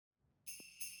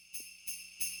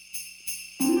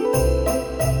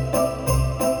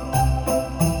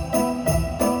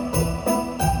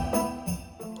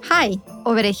Hæ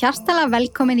og verið hjartalega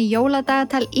velkomin í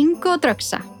jóladagatal Ingu og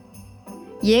Draugsa.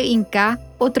 Ég, Inga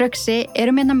og Draugsi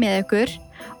erum hérna með ykkur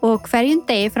og hverjum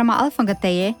degi fram að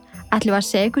aðfangadegi ætlum við að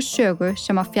segja ykkur sögu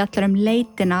sem að fjallar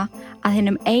leitina að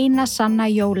hinum eina sanna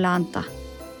jólaanda.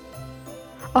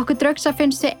 Okkur Draugsa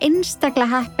finnst við einstaklega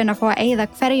heppin að fá að eyða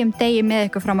hverjum degi með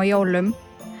ykkur fram á jólum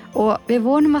og við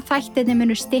vonum að þættirnir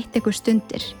munu stytta ykkur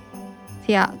stundir.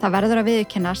 Því að það verður að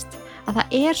viðurkennast að það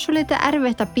er svo litið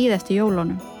erfitt að bíða eftir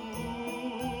jólunum.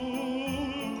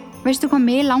 Veistu hvað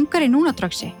mig langar í núna,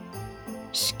 Draugsi?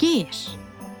 Skyr.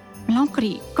 Mig langar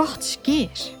í gott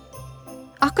skyr.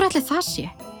 Akkur ætli það sé?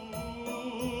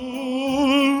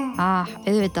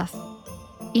 Auðvitað.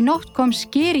 Í nótt kom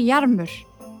skyrjarmur,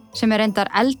 sem er reyndar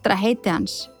eldra heiti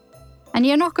hans. En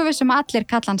ég er nokkuð viss að allir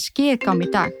kalla hann skyrgám í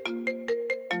dag.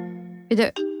 Veitu,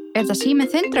 er það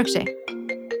síminn þinn, Draugsi?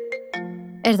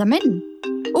 Er það minn?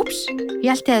 Úps, ég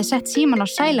held ég hefði sett síman á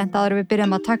silent áður við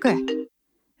byrjum að taka upp.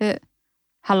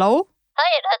 Halló? Hæ,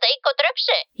 er þetta Inga og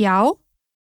Draugsi? Já?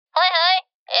 Hæ,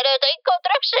 er þetta Inga og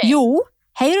Draugsi? Jú,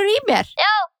 heyrur í mér?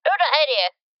 Já, núna heyri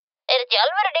ég. Er þetta í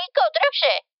alvöru Inga og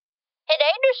Draugsi? Hinn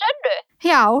einu sönnu?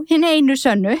 Já, hinn einu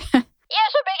sönnu. Ég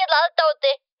er svo mikill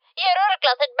aðdáandi. Ég er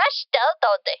örugglega þinn mesti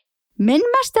aðdáandi. Minn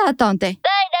mesti aðdáandi?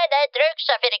 Nei,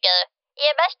 Draugsa fyrirgeðu. Ég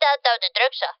er mesti aðdáandi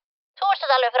Draugsa. Þú veist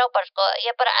þetta alveg frábær, sko.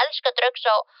 Ég bara elska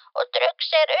Draugsa og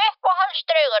Draugsi er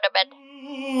uppáhaldsdraugurinn minn.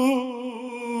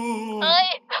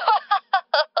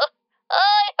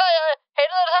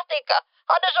 Heyrðu þetta Inga?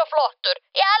 Hann er svo flottur.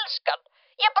 Ég elska hann.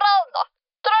 Ég bráðna.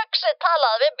 Draugsi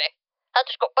talaði við mig. Þetta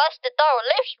er sko besti dagur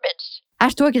lífs minns.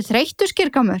 Ert þú ekki þreyttur,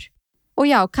 skyrgámur? Og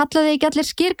já, kallaði ekki allir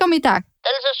skyrgám í dag?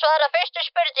 Til þess að svara fyrstu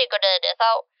spurningunni þinni,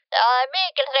 þá það er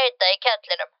mikil þreyta í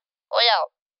kellinum. Og já,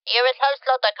 ég vil helst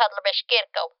láta kalla mig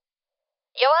skyrgám.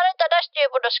 Ég var enda næstu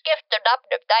búin að skipta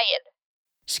nafn daginn.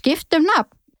 Skipta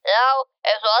nafn? Já,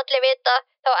 ef þú allir vita,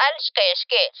 þá elska ég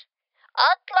skyr.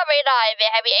 Alla mína ævi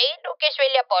hef ég einungis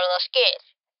vilja borða skyr.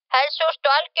 Helsúst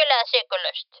og algjörlega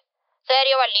sykurlaust.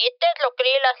 Þegar ég var lítill og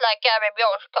Grýla ætlaði að gefa mér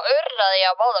mjólk, þá urraði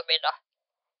ég á móður mína.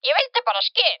 Ég vildi bara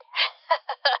skyr.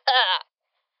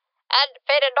 En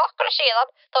fyrir nokkru síðan,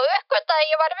 þá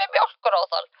uppgötaði ég væri með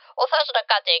mjólkuróþol og þess vegna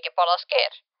gat ég ekki borða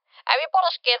skyr. Ef ég borða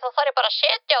skyr þá þarf ég bara að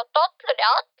setja á dollunni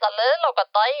alla liðlanga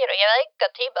dagir og ég hef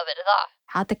engan tíma fyrir það.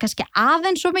 Það er kannski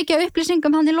aðeins svo mikið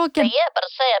upplýsingum hann í lokin. Ég er bara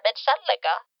að segja minn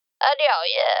sannleika. En já,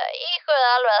 ég íhugaði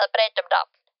alveg að breyta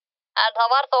nafn. En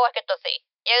það var þó ekkert úr því.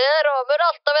 Ég er og mun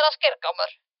alltaf vera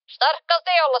skyrgámur.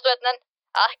 Sterkasti jólasveinin.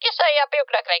 Ekki segja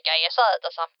bjúkrakreikja, ég sagði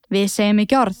þetta samt. Við segjum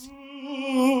ekki orð.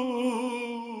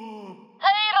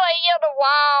 Heyra í hann,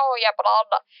 vá, ég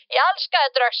bráðna. Ég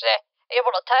elskaði Draugsi. Ég er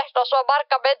búin að tekna svo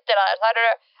marga myndir að þér. Þær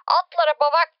eru allar upp á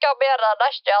veggi á mér eða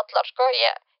næstu allar, sko.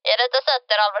 Ég reynda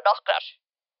settir alveg nokkrar.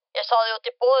 Ég sá þig út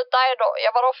í búðu daginn og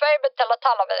ég var á feimin til að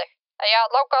tala við þig. En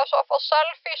ég langaði svo að fá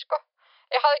selfie, sko.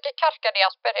 Ég hafði ekki kjarkinn í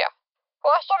að spyrja. Þú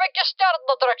ert svo mikið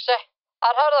stjarn og Draugsi.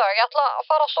 En hörðu, ég ætla að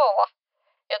fara að sofa.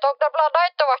 Ég tók nefnilega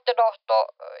næturvakt í nótt og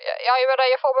ég verði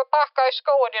að ég fór mig bakka í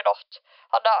skóin í nótt.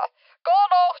 Þannig að, góða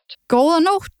nótt. Góða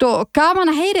nótt og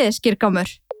gaman að heyri þið, skyrgámur.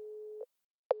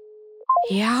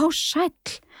 Já,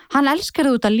 sæll. Hann elskar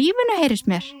þið út af lífinu, heyrist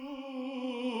mér.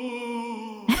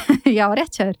 Já,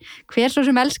 rétt hjá þér. Hver svo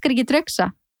sem elskar ekki Draugsa?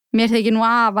 Mér þykir nú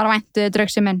afar væntuði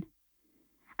Draugsi minn.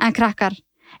 En krakkar,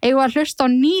 eigum við að hlusta á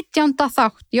 19.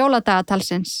 þátt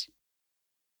jóladagatalsins.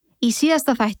 Í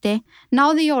síðasta þætti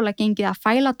náði jólagengið að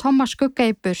fæla Tomma skugga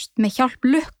í burt með hjálp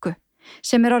Lukku,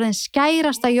 sem er orðin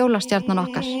skærasta jólastjarnan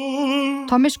okkar.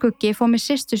 Tommi skuggi fór með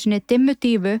systur sinni Dimmu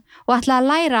dífu og ætlaði að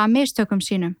læra af mistökum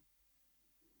sínum.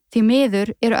 Því miður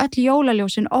eru öll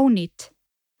jólaljósin ónýt,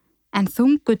 en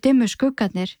þungu dimmu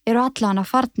skuggarnir eru allavega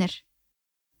farnir.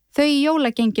 Þau í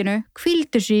jólagenginu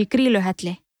hvíldu sig í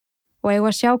Grýluhelli og eigum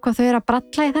að sjá hvað þau eru að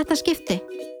bralla í þetta skipti.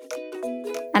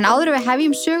 En áður við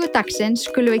hefjum sögu dagsins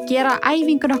skulum við gera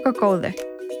æfingun okkar góðu.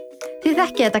 Þið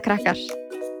þekkið þetta, krakkar.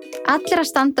 Allir að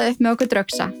standa upp með okkur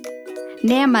Draugsa.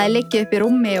 Nema þið liggið upp í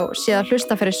rúmi og séð að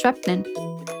hlusta fyrir svefnin.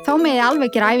 Þá megið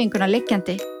alveg gera æfinguna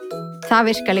liggjandi. Það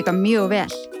virkar líka mjög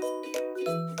vel.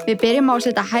 Við byrjum á að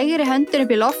setja hægri höndin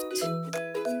upp í loft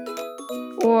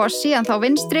og síðan þá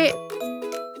vinstri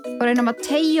og reynum að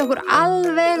teygja okkur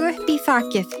alveg upp í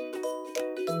þakið.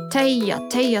 Teygja.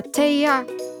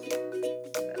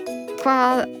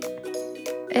 Hvað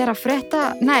er að frétta?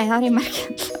 Nei, það er ekki.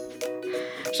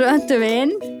 Svo öndum við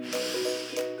inn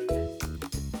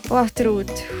og aftur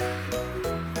út.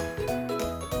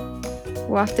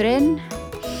 Og aftur inn.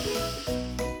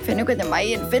 Finnum hvernig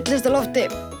maginn fyllist á lofti.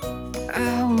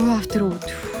 Og aftur út.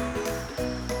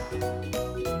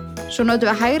 Svo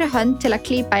notum við hægri hönd til að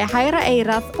klípa í hægra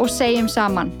eyrað og segjum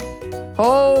saman.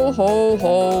 Hó, hó,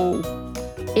 hó.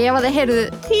 Ef að þið heyrðu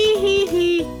hí, hí, hí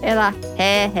eða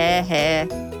he, he, he,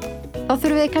 þá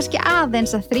þurfið þið kannski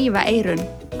aðeins að þrífa eyrun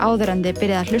áður en þið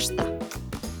byrjið að hlusta.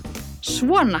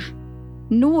 Svona,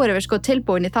 nú erum við sko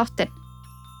tilbúin í þáttinn.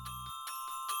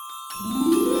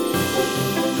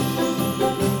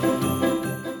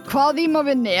 Hvað íma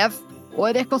við nef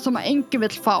og eitthvað sem enginn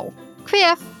vill fá?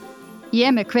 Kvef.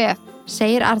 Ég með kvef,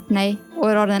 segir Arney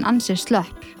og orðin ansi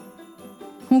slöpp.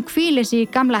 Hún hvílir sig í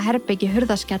gamla herbyggi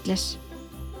hurðaskellis.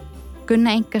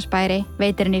 Gunna Engasbæri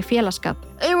veitir henni í félagsskap.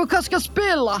 Eigum við kannski að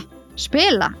spila?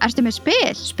 Spila? Ertu með spil?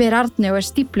 Spyr Arney og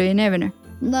stípluð í nefinu.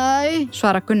 Nei.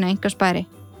 Svarar Gunna Engasbæri.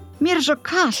 Mér svo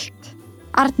kalt.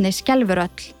 Arney skelfur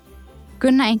öll.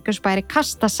 Gunna Engasbæri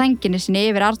kasta sænginni sinni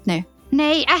yfir Arney.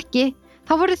 Nei, ekki.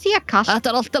 Þá voru þér kalt.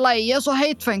 Þetta allt í lagi, ég svo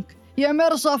heitfeng. Ég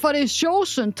meira svo að fara í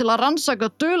sjósund til að rannsaka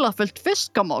dularfullt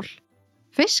fiskamál.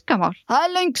 Fiskamál?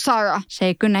 Það löng saga,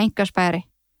 segir Gunna Engasbæri.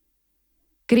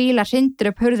 Grýla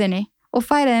hrindir upp hurðinni og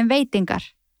færir þeim veitingar.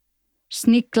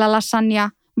 Snigla lasagna,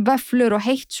 vöfflur og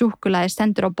heitt súkkulaði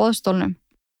stendur á boðstólnum.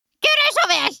 Gjörðu svo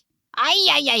vel! Æ,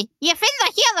 ég finn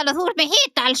það héðan að þú ert með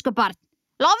hita, elsku barn.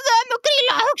 Lofðu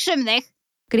Grýlu að hugsa þig.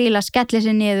 Grýla skellir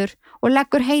sig niður og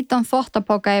leggur heitan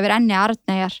þvottapoka yfir enni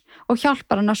Arneyjar og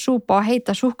hjálpar hann að súpa á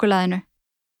heita súkkulaðinu.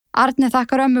 Arney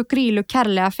þakkar Grýlu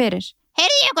kærlega fyrir.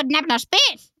 Heyrði ég ykkur nefna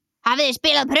Spil? Hafið þið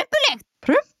spilað prumpulykt?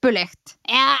 Prumpulykt?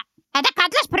 Ja, þetta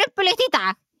kallast prumpulykt í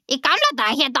dag. Í gamla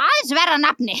dag hét aðeins verra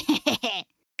nafni.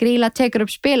 Grýla tekur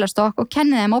upp spilastokk og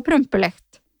kennir þeim á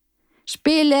prumpulykt.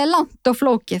 Spilið langt og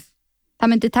flókið.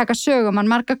 Það myndi taka sögumann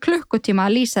marga klukkutíma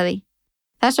að lýsa því.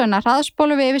 Þess vegna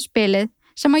hraðspólum við yfir spilið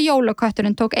sem að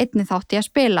jólakötturinn tók einnig þátt í að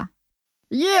spila.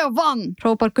 Ég vann,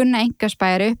 hrópar Gunna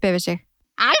Engasbæri upp yfir sig.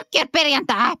 Algjör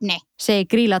byrjandaefni, segir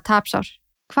Grýla tapsár.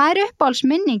 Hvað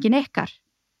uppáhaldsminningin ykkar?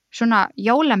 Svona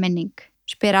jólaminning,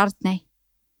 spyr Arney.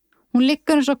 Hún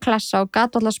liggur eins og klessa og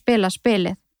gat alltaf spila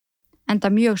spilið,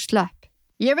 enda mjög slöpp.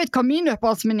 Ég veit hvað mín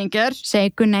uppáhaldsminning er,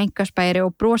 segir Gunna Engasbæri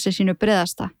og brosir sínu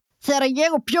breiðasta. Þegar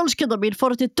ég og fjölskylda mín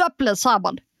fóru til Dublin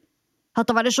saman.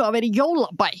 Þetta var eins og að vera í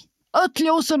jólabæ. Öll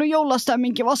ljósin og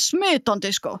jólastemmingi var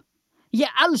smitandi, sko.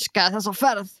 Ég elskaði þessa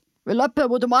ferð. Við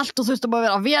löpum út allt og þurftum að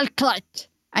vera vel klætt.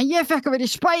 En ég fekk að vera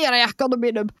í spæjarajakkanum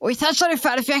mínum og í þessari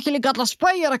ferð fekk ég líka alla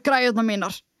spæjaragræjurnar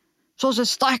mínar. Svo sem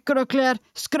stakkuröklir,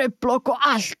 skrifblokk og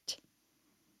allt.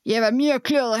 Ég verð mjög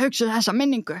glöð að hugsa þessa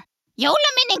minningu.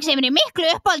 Jólaminning sem er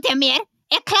miklu uppáhaldi af mér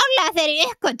er klárlega þegar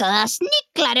ég uppgötvaði að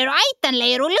sniglar eru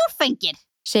ætanlegir og ljúffengir,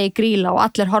 segir Grýla og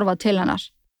allir horfa til hennar.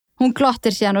 Hún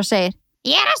glottir síðan og segir: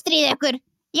 Ég er að stríða ykkur.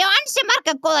 Ég á ansi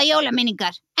marga góða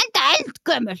jólaminningar. Enda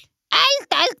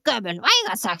eldgömul,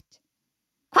 vægast sagt.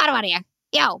 Hvar var ég?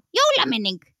 Já,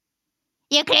 jólaminning.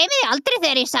 Ég gleymi því aldrei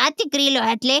þegar ég sat í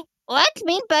Grýluhelli og öll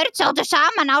mín börn sátu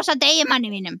saman ásamt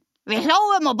eiginmanni mínum. Við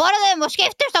hlógum og borðum og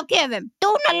skiptust á gjöfum.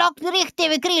 Dúnalogn ríkti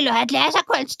yfir Grýluhelli þessa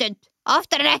kvöldstund.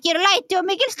 Oftar en ekki eru læti og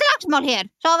mikil slagsmál hér,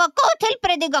 svo það var góð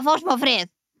tilbreyting að fá smá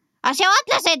frið. Að sjá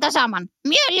alla sitja saman.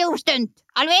 Mjög ljúf stund.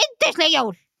 Alveg yndisleg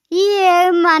jól.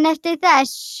 Ég man eftir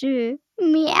þessu.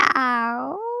 Mjá.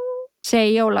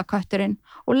 Segir jólakötturinn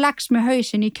og leggst með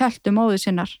hausinn í kjöltu móður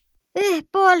sinnar.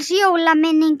 Uppáhalds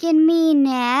jólaminningin mín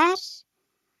er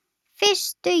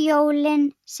fyrstu jólin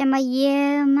sem að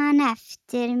ég man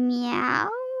eftir. Mjá.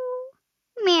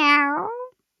 Mjá.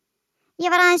 Ég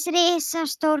var aðeins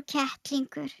risastór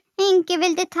kettlingur. Enginn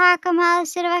vildi taka mig að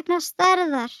sér vegna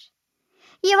stærðar.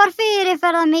 Ég var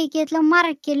fyrirferðamikill og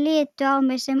margir litu á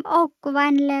mig sem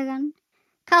ógnvænlegan.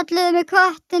 Kalluðu mig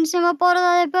köttinn sem að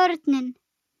borðaði börnin.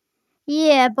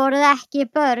 Ég borði ekki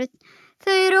börn.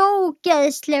 Þau eru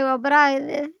ógeðsleg á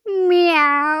bragðið. Mjá.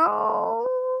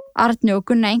 Arney og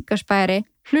Gunna Engasbæri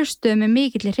hlustuðu með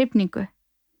mikilli hrifningu.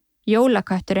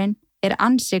 Jólakötturinn er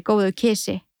ansi góðu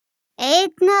kisi.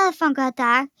 Einn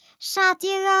aðfangadag sat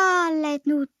ég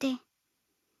aleinn úti.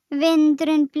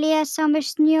 Vindurinn blés á mig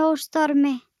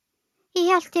snjóstormi. Ég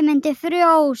hélt ég myndi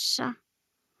frjósa.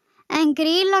 En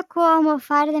Grýla kom og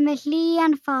færði mig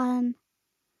hlýjan faðm.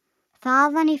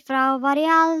 Þaðan í frá var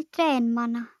ég aldrei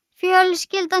einmana.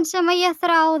 Fjölskyldan sem að ég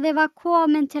þráði var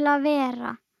komin til að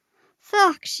vera.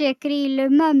 Þökk sé Grýlu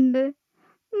mömmu.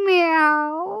 Mjá.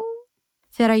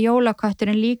 Þegar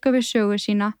jólakötturinn líka við sögu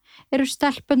sína eru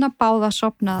stelpurnar báða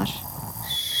sofnaðar.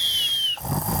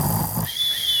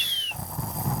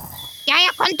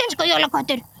 Jæja, komdu sko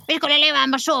jólaköttur. Við skulum leyfa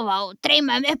þeim að sofa og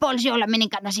dreyma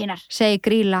uppáhaldsjólaminningarnar sínar, segir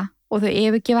Grýla og þau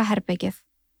yfirgefa herbergið.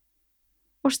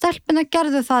 Og stelpurnar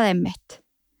gerðu það einmitt.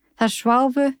 Þær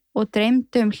sváfu og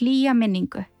dreymdu hlýja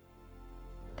minningu.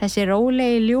 Þessi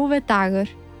rólegi ljúfi dagur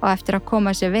á eftir að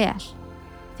koma sér vel,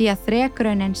 því að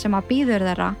þrekraunin sem að bíður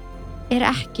þeirra er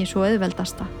ekki svo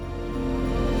auðveldasta.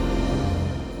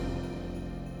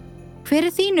 Hver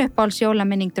þín uppáhalds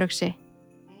jólaminning, Draugsi?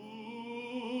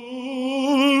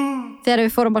 Þegar við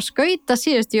fórum að skauta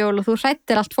síðustu jól og þú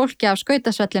hrættir allt fólki af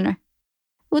skautasvellinu.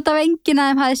 Út af enginn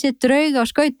að þeim hafði séð drauga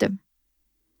á skautum.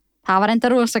 Það var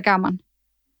enda rosa gaman.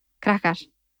 Krakkar,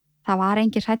 það var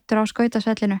enginn hrættur á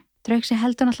skautasvellinu. Draugsi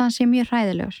heldur náttúrulega hann sé mjög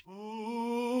hræðilegur.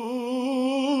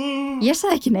 Ég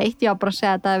sagði ekki neitt, ég var bara að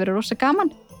segja að það hefði verið rosa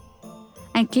gaman.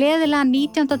 En gleðilega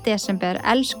 19. desember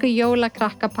elsku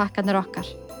jólakrakkapakkarnir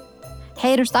okkar.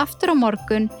 Heyrumst aftur á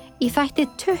morgun í þætti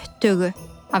 20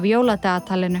 af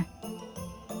jóladagatalinu.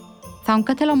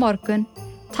 Þangað til á morgun,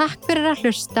 takk fyrir að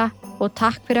hlusta og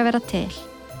takk fyrir að vera til.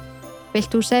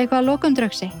 Vilt þú segja eitthvað að lokum,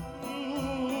 Draugsi?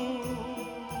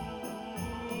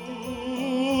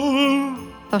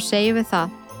 Þá segjum við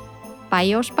það.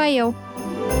 Bæjó, spæjó.